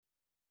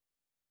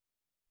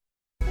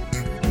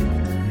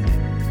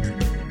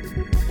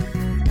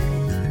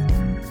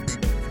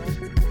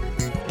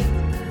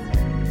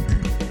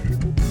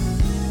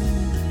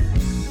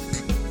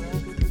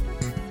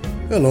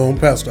Hello, I'm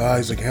Pastor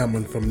Isaac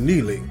Hammond from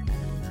Neely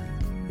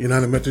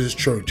United Methodist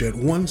Church at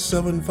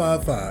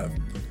 1755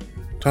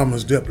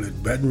 Thomas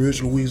Deplet, Baton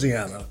Rouge,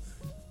 Louisiana,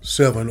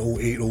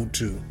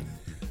 70802.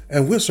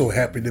 And we're so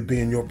happy to be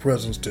in your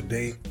presence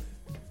today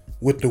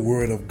with the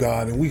Word of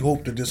God, and we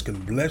hope that this can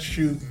bless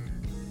you,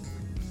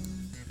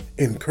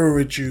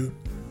 encourage you,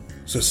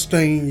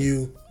 sustain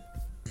you,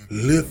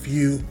 lift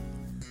you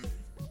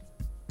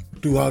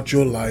throughout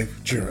your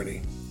life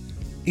journey,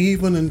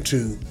 even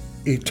into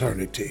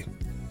eternity.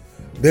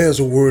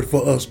 There's a word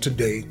for us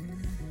today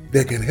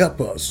that can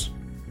help us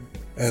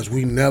as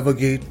we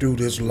navigate through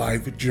this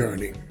life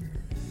journey.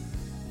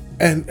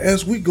 And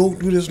as we go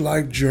through this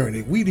life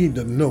journey, we need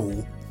to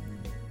know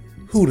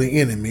who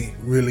the enemy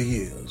really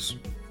is.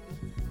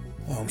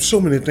 So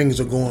many things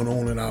are going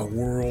on in our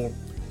world.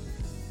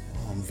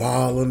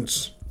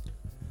 Violence,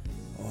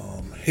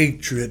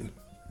 hatred,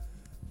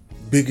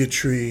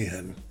 bigotry,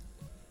 and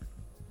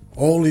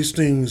all these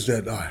things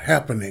that are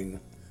happening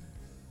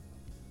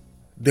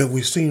that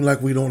we seem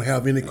like we don't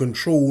have any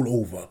control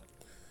over.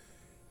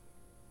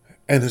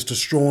 And it's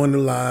destroying the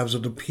lives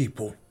of the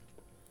people.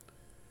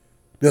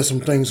 There's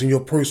some things in your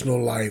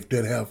personal life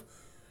that have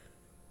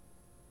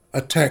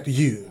attacked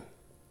you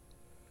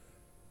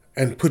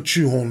and put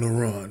you on the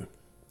run,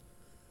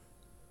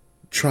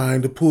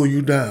 trying to pull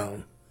you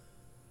down,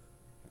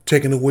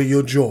 taking away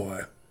your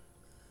joy,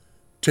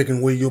 taking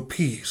away your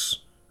peace,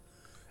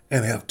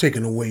 and have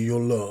taken away your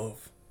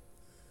love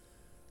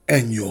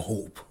and your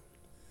hope.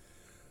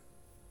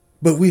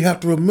 But we have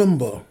to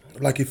remember,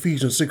 like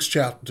Ephesians 6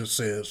 chapter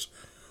says,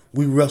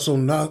 we wrestle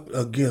not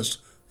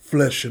against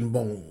flesh and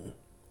bone,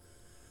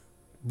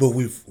 but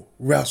we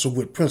wrestle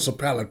with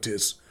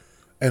principalities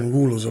and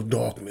rulers of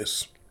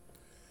darkness.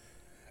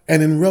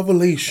 And in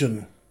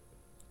Revelation,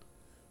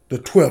 the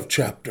 12th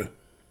chapter,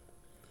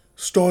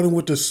 starting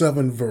with the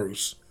 7th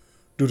verse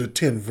through the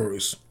 10th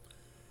verse,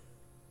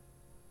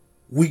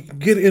 we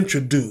get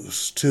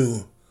introduced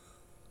to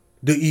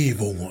the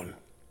evil one.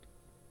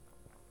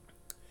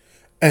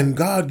 And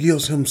God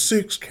gives him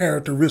 6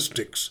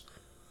 characteristics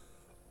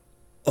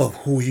of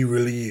who he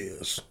really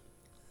is.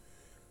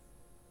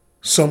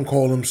 Some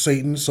call him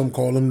Satan, some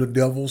call him the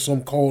devil,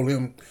 some call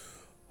him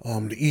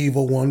the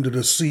evil one, the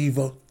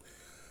deceiver,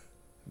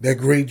 that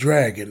great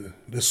dragon,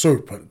 the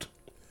serpent.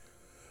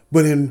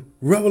 But in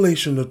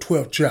Revelation, the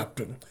 12th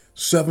chapter,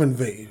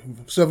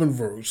 7th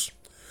verse,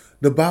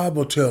 the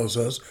Bible tells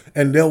us,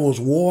 and there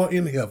was war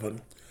in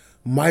heaven.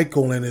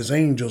 Michael and his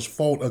angels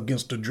fought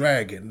against the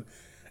dragon,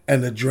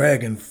 and the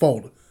dragon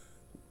fought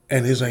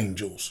and his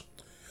angels,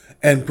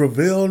 and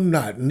prevailed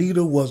not,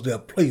 neither was their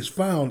place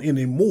found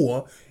any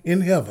more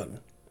in heaven.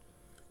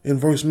 In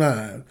verse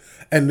 9,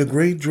 and the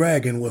great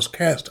dragon was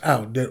cast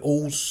out, that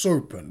old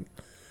serpent,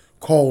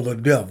 called the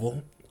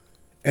devil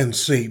and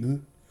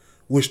Satan,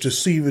 which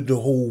deceived the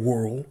whole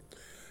world.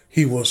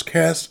 He was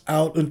cast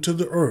out into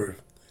the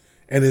earth,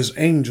 and his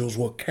angels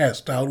were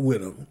cast out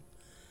with him.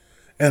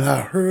 And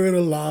I heard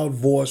a loud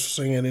voice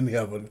saying in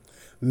heaven,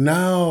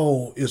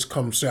 now is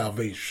come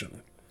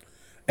salvation,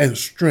 and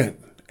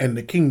strength, and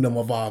the kingdom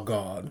of our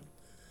God,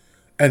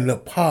 and the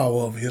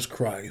power of his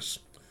Christ.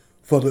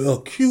 For the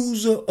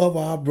accuser of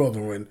our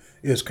brethren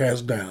is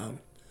cast down,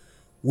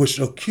 which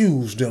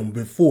accused them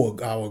before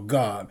our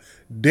God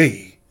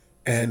day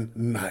and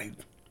night.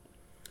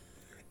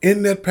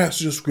 In that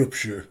passage of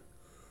scripture,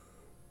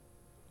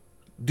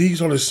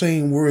 these are the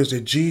same words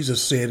that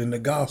Jesus said in the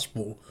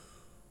gospel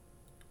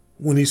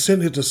when he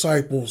sent his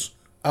disciples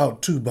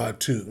out 2 by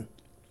 2.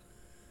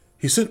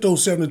 He sent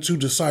those 72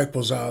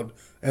 disciples out,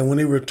 and when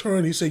they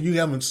returned, he said, you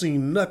haven't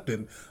seen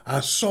nothing. I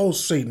saw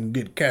Satan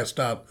get cast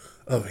out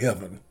of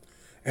heaven,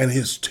 and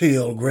his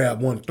tail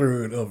grabbed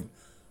 1/3 of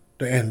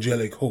the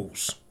angelic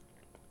host.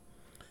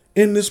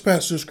 In this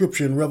passage of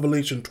scripture in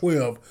Revelation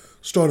 12,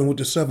 starting with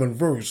the 7th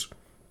verse,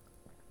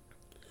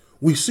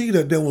 we see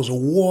that there was a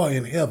war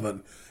in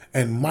heaven,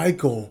 and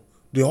Michael,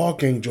 the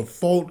archangel,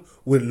 fought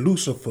with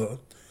Lucifer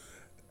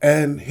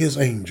and his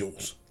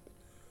angels.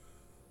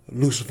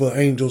 Lucifer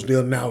angels,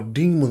 they're now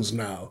demons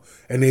now,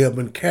 and they have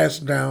been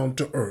cast down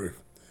to earth.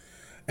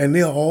 And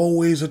they're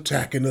always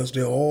attacking us.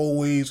 They're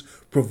always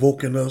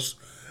provoking us.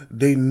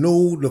 They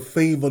know the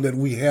favor that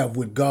we have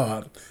with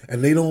God,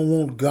 and they don't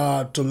want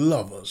God to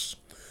love us.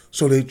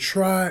 So they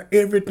try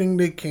everything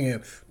they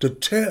can to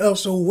tear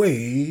us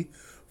away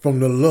from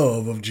the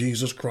love of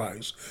Jesus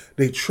Christ.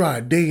 They try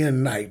day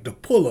and night to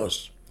pull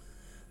us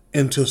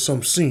into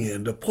some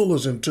sin, to pull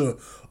us into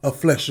a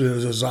fleshly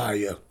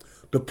desire,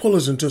 to pull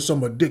us into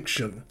some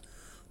addiction,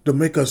 to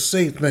make us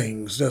say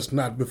things that's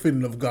not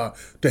befitting of God,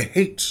 to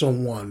hate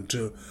someone,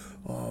 to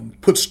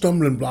put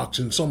stumbling blocks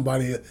in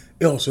somebody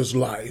else's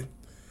life.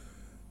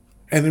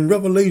 And in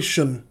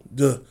Revelation,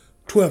 the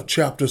 12th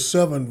chapter,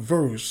 7th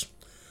verse,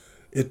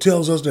 it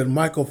tells us that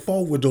Michael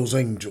fought with those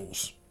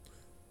angels,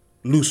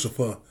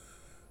 Lucifer,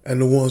 and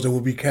the ones that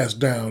will be cast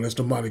down as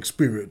demonic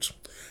spirits.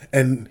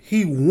 And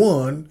he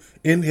won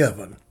in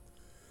heaven.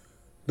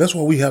 That's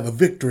why we have a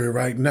victory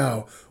right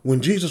now.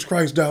 When Jesus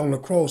Christ died on the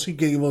cross, he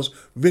gave us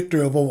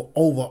victory over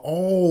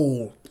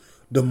all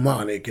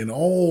demonic and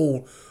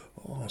all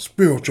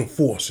spiritual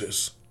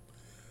forces.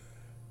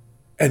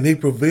 And they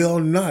prevail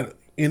not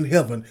in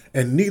heaven,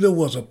 and neither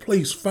was a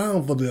place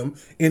found for them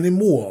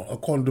anymore,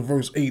 according to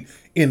verse 8,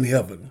 in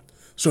heaven.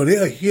 So they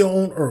are here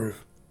on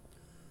earth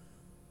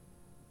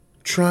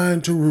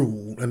trying to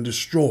rule and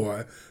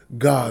destroy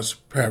God's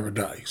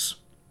paradise,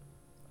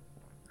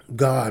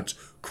 God's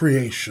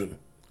creation.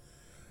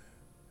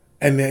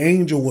 And the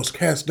angel was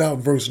cast out,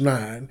 verse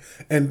 9.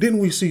 And then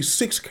we see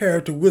 6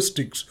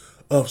 characteristics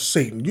of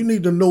Satan. You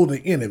need to know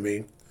the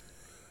enemy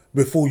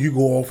before you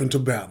go off into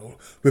battle.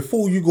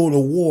 Before you go to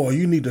war,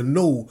 you need to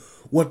know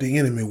what the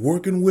enemy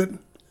working with,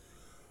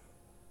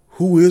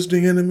 who is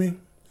the enemy,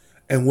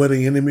 and where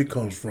the enemy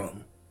comes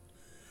from.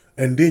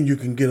 And then you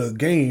can get a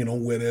gain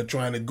on where they're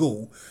trying to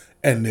go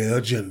and their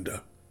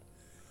agenda.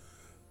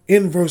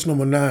 In verse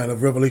number 9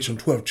 of Revelation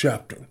 12th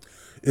chapter,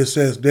 it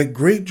says that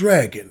great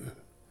dragon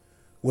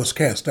was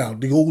cast out,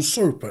 the old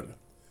serpent,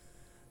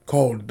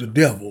 called the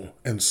devil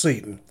and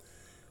Satan,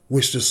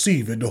 which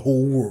deceived the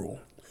whole world.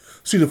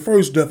 See, the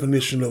first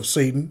definition of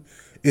Satan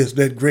is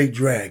that great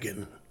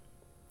dragon.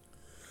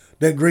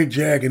 That great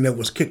dragon that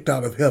was kicked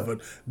out of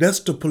heaven. That's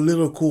the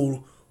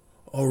political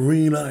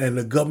arena and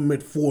the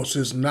government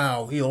forces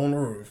now here on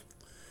earth.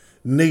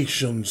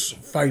 Nations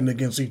fighting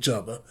against each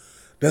other.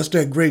 That's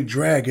that great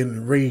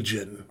dragon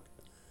raging.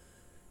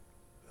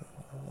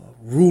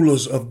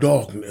 Rulers of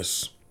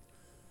darkness.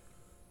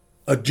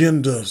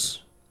 Agendas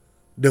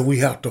that we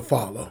have to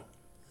follow.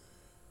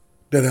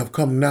 That have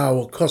come now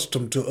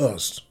accustomed to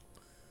us.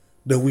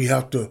 That we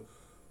have to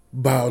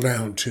bow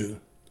down to.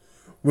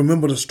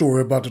 Remember the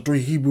story about the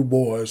 3 Hebrew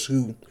boys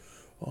who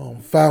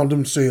found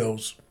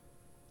themselves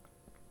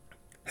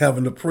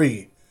having to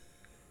pray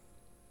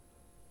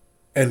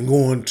and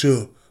going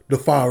to the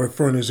fiery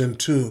furnace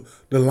into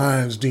the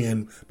lion's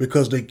den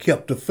because they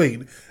kept the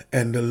faith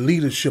and the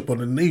leadership of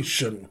the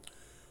nation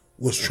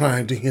was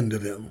trying to hinder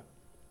them.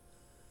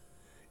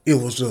 It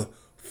was the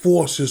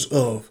forces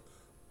of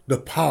the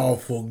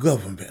powerful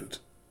government.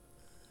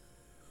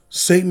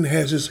 Satan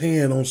has his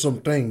hand on some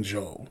things,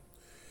 y'all,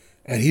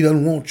 and he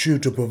doesn't want you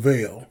to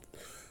prevail.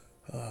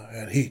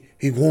 And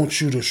he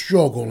wants you to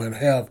struggle and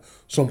have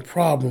some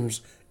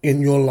problems in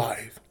your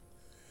life.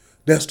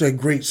 That's that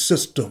great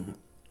system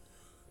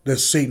that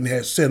Satan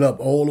has set up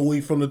all the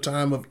way from the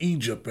time of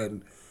Egypt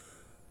and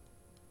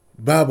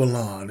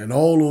Babylon and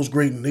all those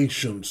great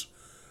nations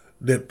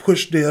that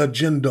push their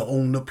agenda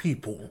on the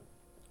people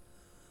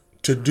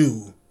to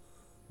do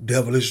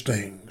devilish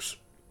things.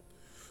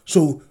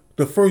 So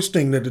the first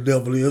thing that the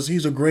devil is,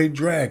 he's a great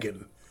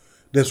dragon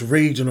that's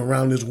raging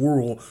around this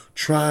world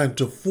trying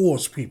to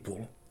force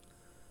people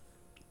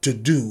to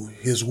do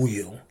his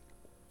will.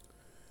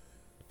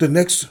 The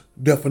next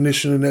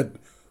definition in that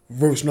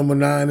verse number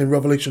 9 in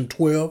Revelation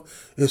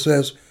 12, it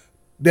says,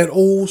 that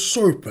old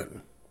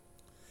serpent.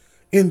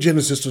 In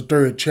Genesis, the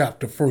 3rd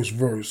chapter, 1st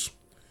verse,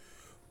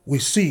 we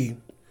see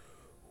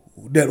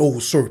that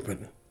old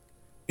serpent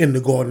in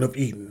the Garden of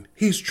Eden.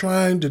 He's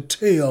trying to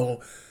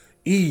tell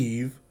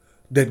Eve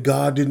that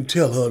God didn't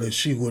tell her that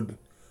she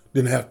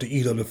didn't have to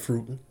eat of the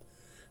fruit.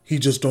 He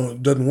just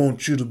doesn't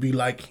want you to be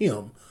like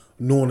him,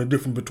 knowing the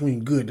difference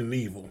between good and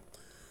evil.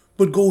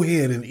 But go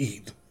ahead and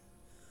eat.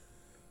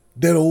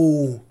 That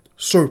old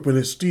serpent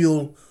is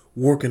still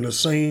working the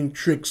same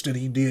tricks that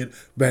he did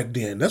back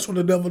then. That's what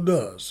the devil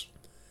does.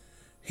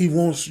 He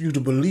wants you to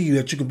believe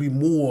that you can be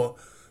more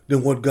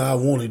than what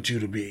God wanted you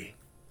to be.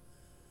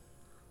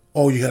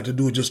 All you have to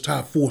do is just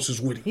tie forces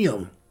with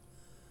him,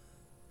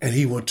 and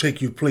he will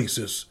take you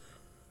places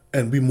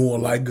and be more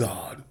like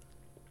God.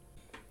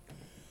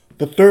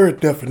 The third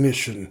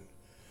definition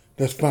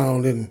that's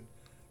found in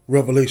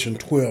Revelation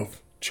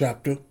 12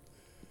 chapter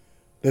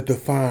that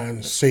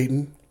defines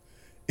Satan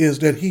is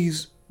that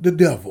he's the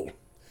devil.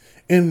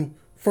 In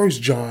 1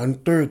 John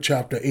 3rd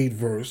chapter 8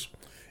 verse,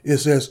 it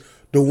says,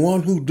 the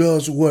one who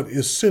does what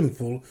is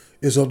sinful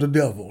is of the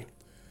devil,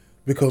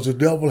 because the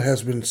devil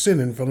has been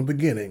sinning from the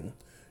beginning.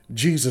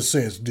 Jesus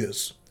says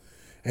this.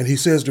 And he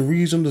says the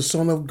reason the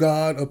Son of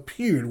God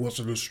appeared was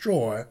to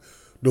destroy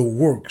the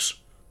works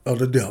of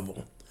the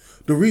devil.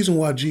 The reason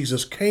why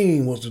Jesus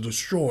came was to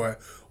destroy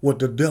what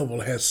the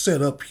devil has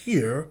set up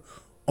here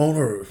on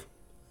earth.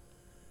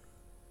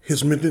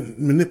 His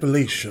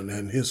manipulation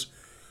and his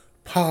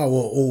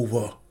power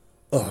over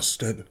us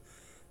that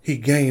he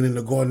gained in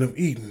the Garden of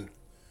Eden.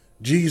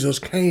 Jesus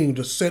came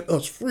to set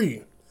us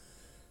free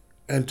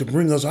and to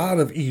bring us out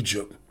of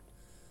Egypt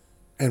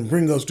and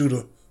bring us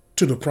to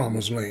the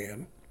promised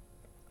land.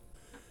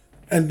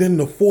 And then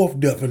the fourth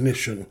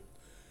definition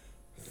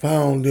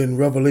found in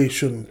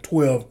Revelation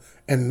 12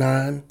 and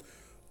 9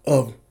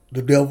 of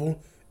the devil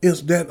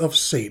is that of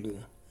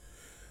Satan.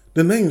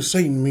 The name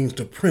Satan means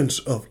the prince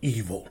of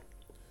evil.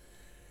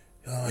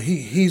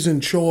 He's in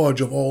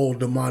charge of all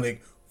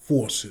demonic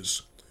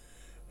forces.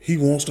 He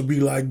wants to be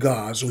like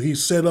God, so he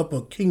set up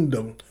a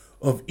kingdom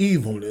of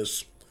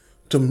evilness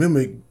to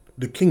mimic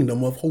the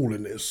kingdom of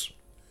holiness.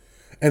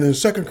 And in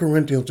 2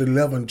 Corinthians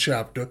 11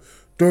 chapter,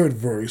 3rd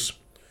verse,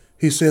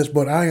 he says,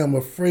 but I am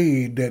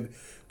afraid that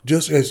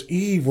Just as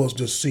Eve was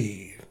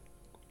deceived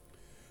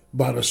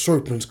by the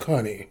serpent's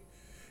cunning,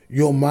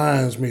 your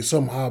minds may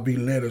somehow be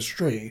led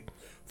astray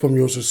from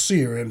your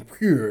sincere and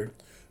pure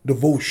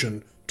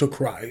devotion to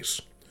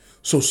Christ.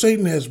 So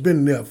Satan has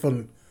been there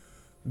from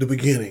the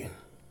beginning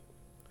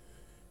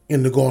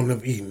in the Garden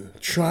of Eden,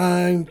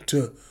 trying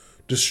to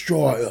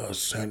destroy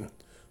us and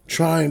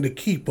trying to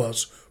keep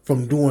us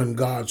from doing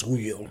God's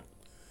will.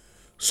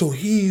 So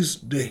he's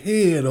the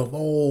head of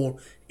all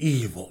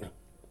evil.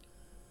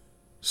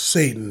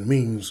 Satan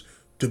means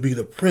to be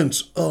the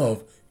prince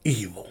of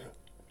evil.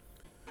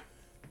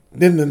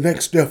 Then the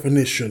next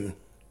definition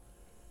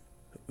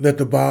that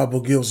the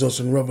Bible gives us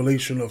in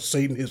Revelation of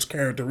Satan, his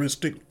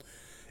characteristic,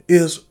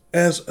 is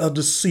as a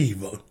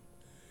deceiver.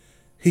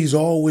 He's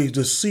always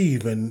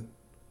deceiving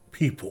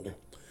people.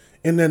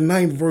 In the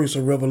 9th verse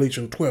of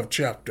Revelation 12th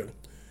chapter,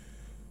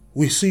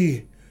 we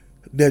see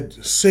that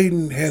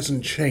Satan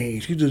hasn't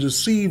changed. He's the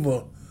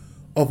deceiver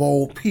of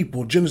all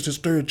people. Genesis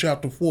 3rd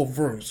chapter 4th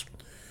verse.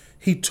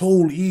 He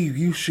told Eve,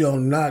 you shall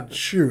not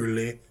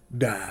surely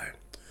die.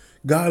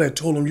 God had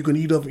told him you can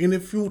eat of any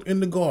fruit in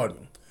the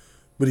garden,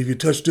 but if you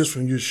touch this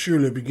one, you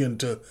surely begin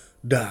to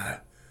die.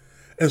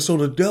 And so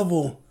the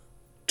devil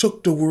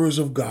took the words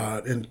of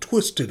God and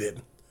twisted it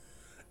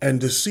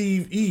and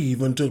deceived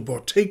Eve into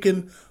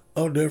partaking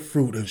of their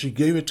fruit, and she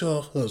gave it to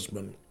her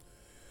husband.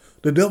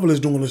 The devil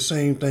is doing the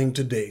same thing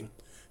today.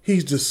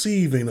 He's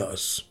deceiving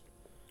us,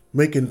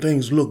 making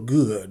things look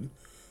good,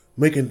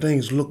 making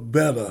things look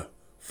better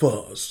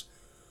for us.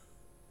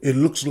 It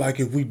looks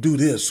like if we do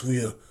this,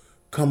 we'll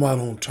come out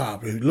on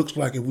top. It looks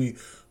like if we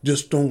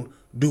just don't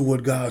do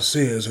what God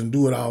says and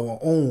do it our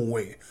own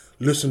way,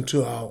 listen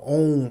to our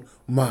own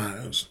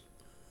minds,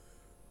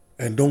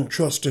 and don't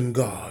trust in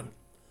God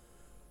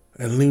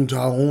and lean to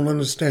our own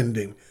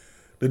understanding,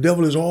 the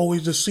devil is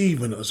always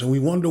deceiving us, and we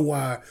wonder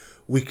why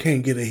we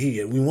can't get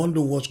ahead. We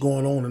wonder what's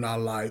going on in our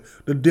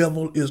life. The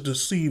devil is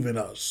deceiving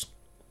us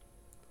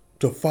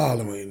to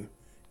following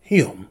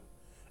him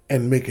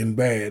and making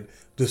bad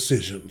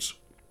decisions.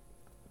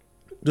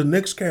 The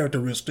next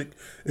characteristic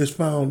is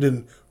found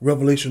in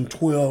Revelation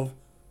 12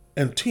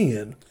 and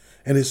 10.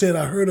 And it said,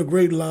 I heard a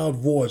great loud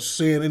voice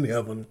saying in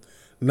heaven,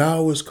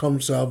 now is come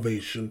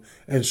salvation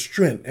and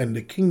strength and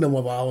the kingdom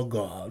of our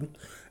God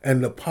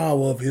and the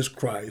power of his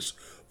Christ.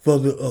 For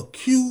the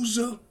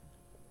accuser,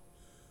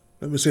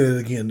 let me say that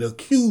again, the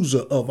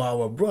accuser of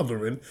our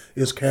brethren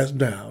is cast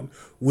down,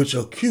 which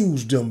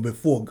accused them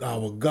before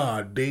our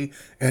God day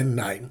and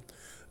night.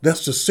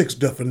 That's the sixth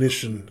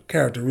definition,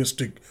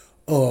 characteristic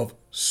of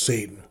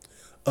Satan.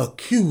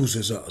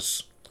 Accuses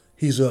us.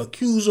 He's an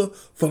accuser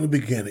from the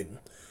beginning.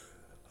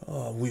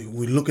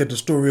 We look at the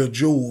story of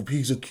Job.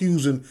 He's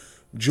accusing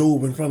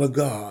Job in front of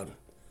God,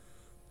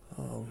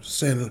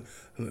 saying,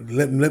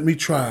 let me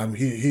try him.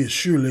 He'll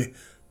surely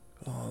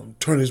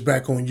turn his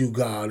back on you,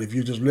 God. If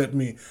you just let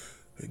me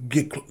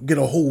get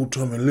a hold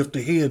to him and lift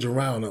the hedge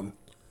around him,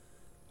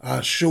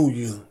 I'll show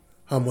you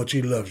how much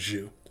he loves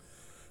you.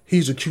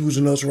 He's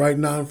accusing us right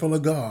now in front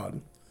of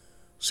God,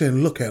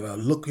 saying, look at her,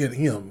 look at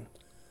him.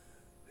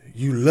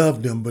 You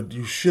love them, but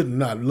you should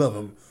not love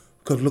them,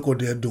 because look what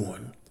they're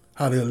doing,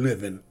 how they're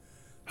living,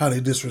 how they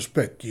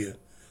disrespect you,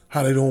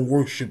 how they don't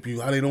worship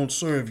you, how they don't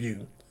serve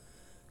you,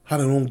 how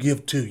they don't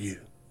give to you.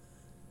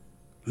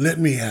 Let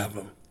me have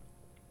them.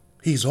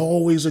 He's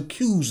always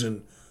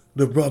accusing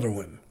the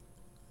brethren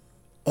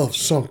of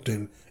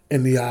something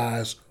in the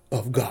eyes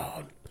of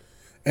God.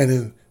 And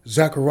in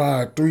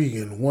Zechariah 3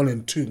 and 1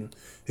 and 2,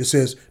 it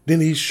says,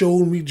 then he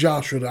showed me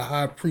Joshua the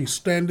high priest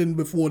standing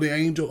before the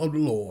angel of the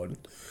Lord,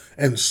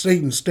 and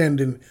Satan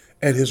standing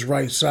at his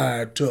right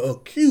side to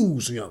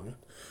accuse him.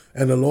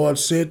 And the Lord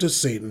said to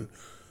Satan,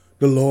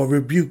 the Lord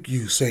rebuke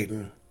you,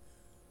 Satan.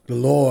 The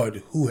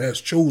Lord who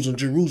has chosen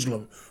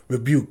Jerusalem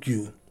rebuke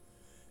you.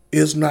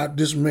 Is not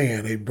this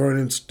man a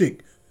burning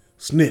stick,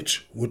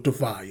 snitch with the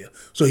fire?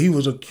 So he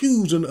was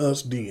accusing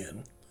us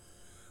then.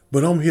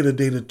 But I'm here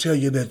today to tell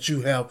you that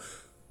you have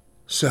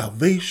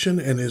salvation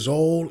and is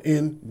all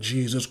in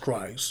Jesus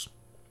Christ.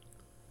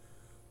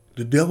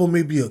 The devil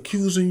may be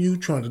accusing you,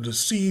 trying to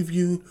deceive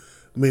you,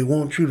 may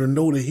want you to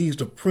know that he's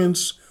the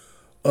prince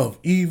of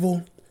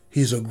evil.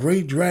 He's a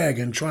great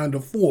dragon trying to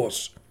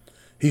force.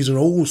 He's an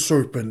old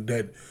serpent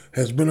that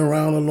has been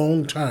around a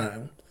long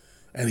time,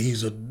 and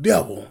he's a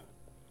devil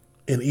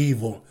in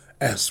evil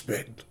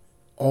aspect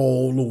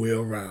all the way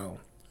around.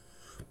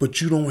 But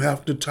you don't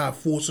have to tie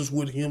forces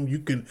with him. You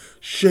can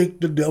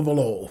shake the devil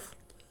off.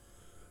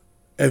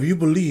 If you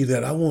believe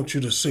that, I want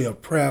you to say a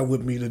prayer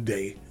with me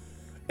today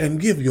and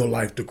give your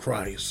life to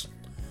Christ.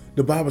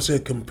 The Bible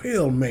said,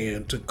 compel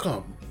man to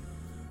come.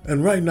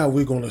 And right now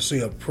we're going to say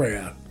a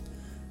prayer.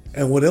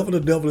 And whatever the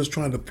devil is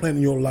trying to plant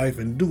in your life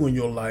and do in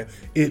your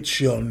life, it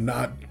shall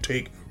not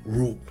take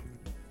root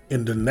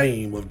in the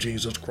name of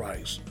Jesus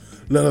Christ.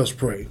 Let us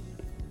pray.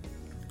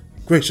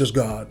 Gracious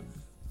God,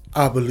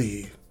 I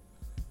believe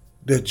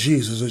that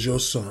Jesus is your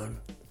son.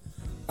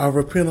 I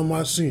repent of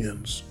my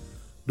sins,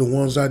 the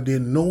ones I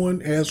did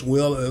knowing as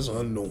well as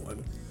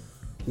unknowing.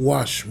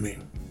 Wash me,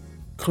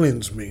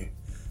 cleanse me,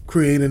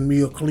 create in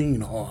me a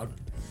clean heart,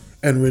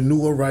 and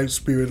renew a right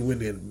spirit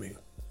within me.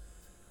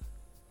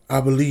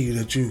 I believe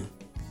that you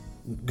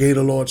gave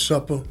the Lord's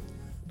Supper,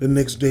 the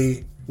next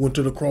day went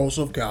to the cross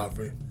of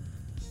Calvary,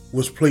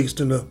 was placed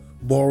in a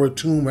borrowed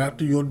tomb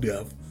after your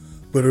death,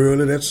 but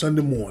early that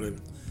Sunday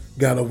morning,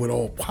 got up with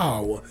all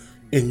power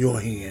in your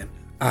hand.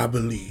 I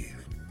believe.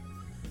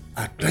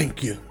 I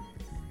thank you.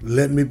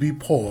 Let me be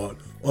part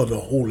of the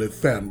holy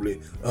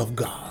family of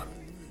God.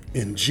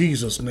 In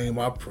Jesus' name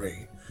I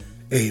pray.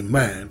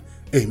 Amen,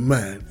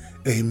 amen,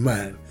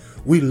 amen.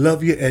 We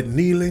love you at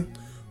Neely.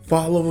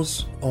 Follow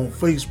us on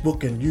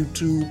Facebook and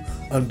YouTube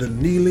under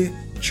Neely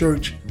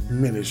Church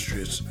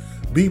Ministries.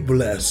 Be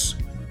blessed.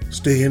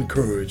 Stay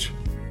encouraged.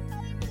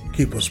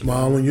 Keep a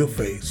smile on your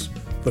face,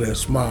 for that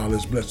smile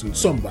is blessing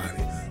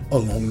somebody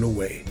along the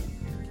way.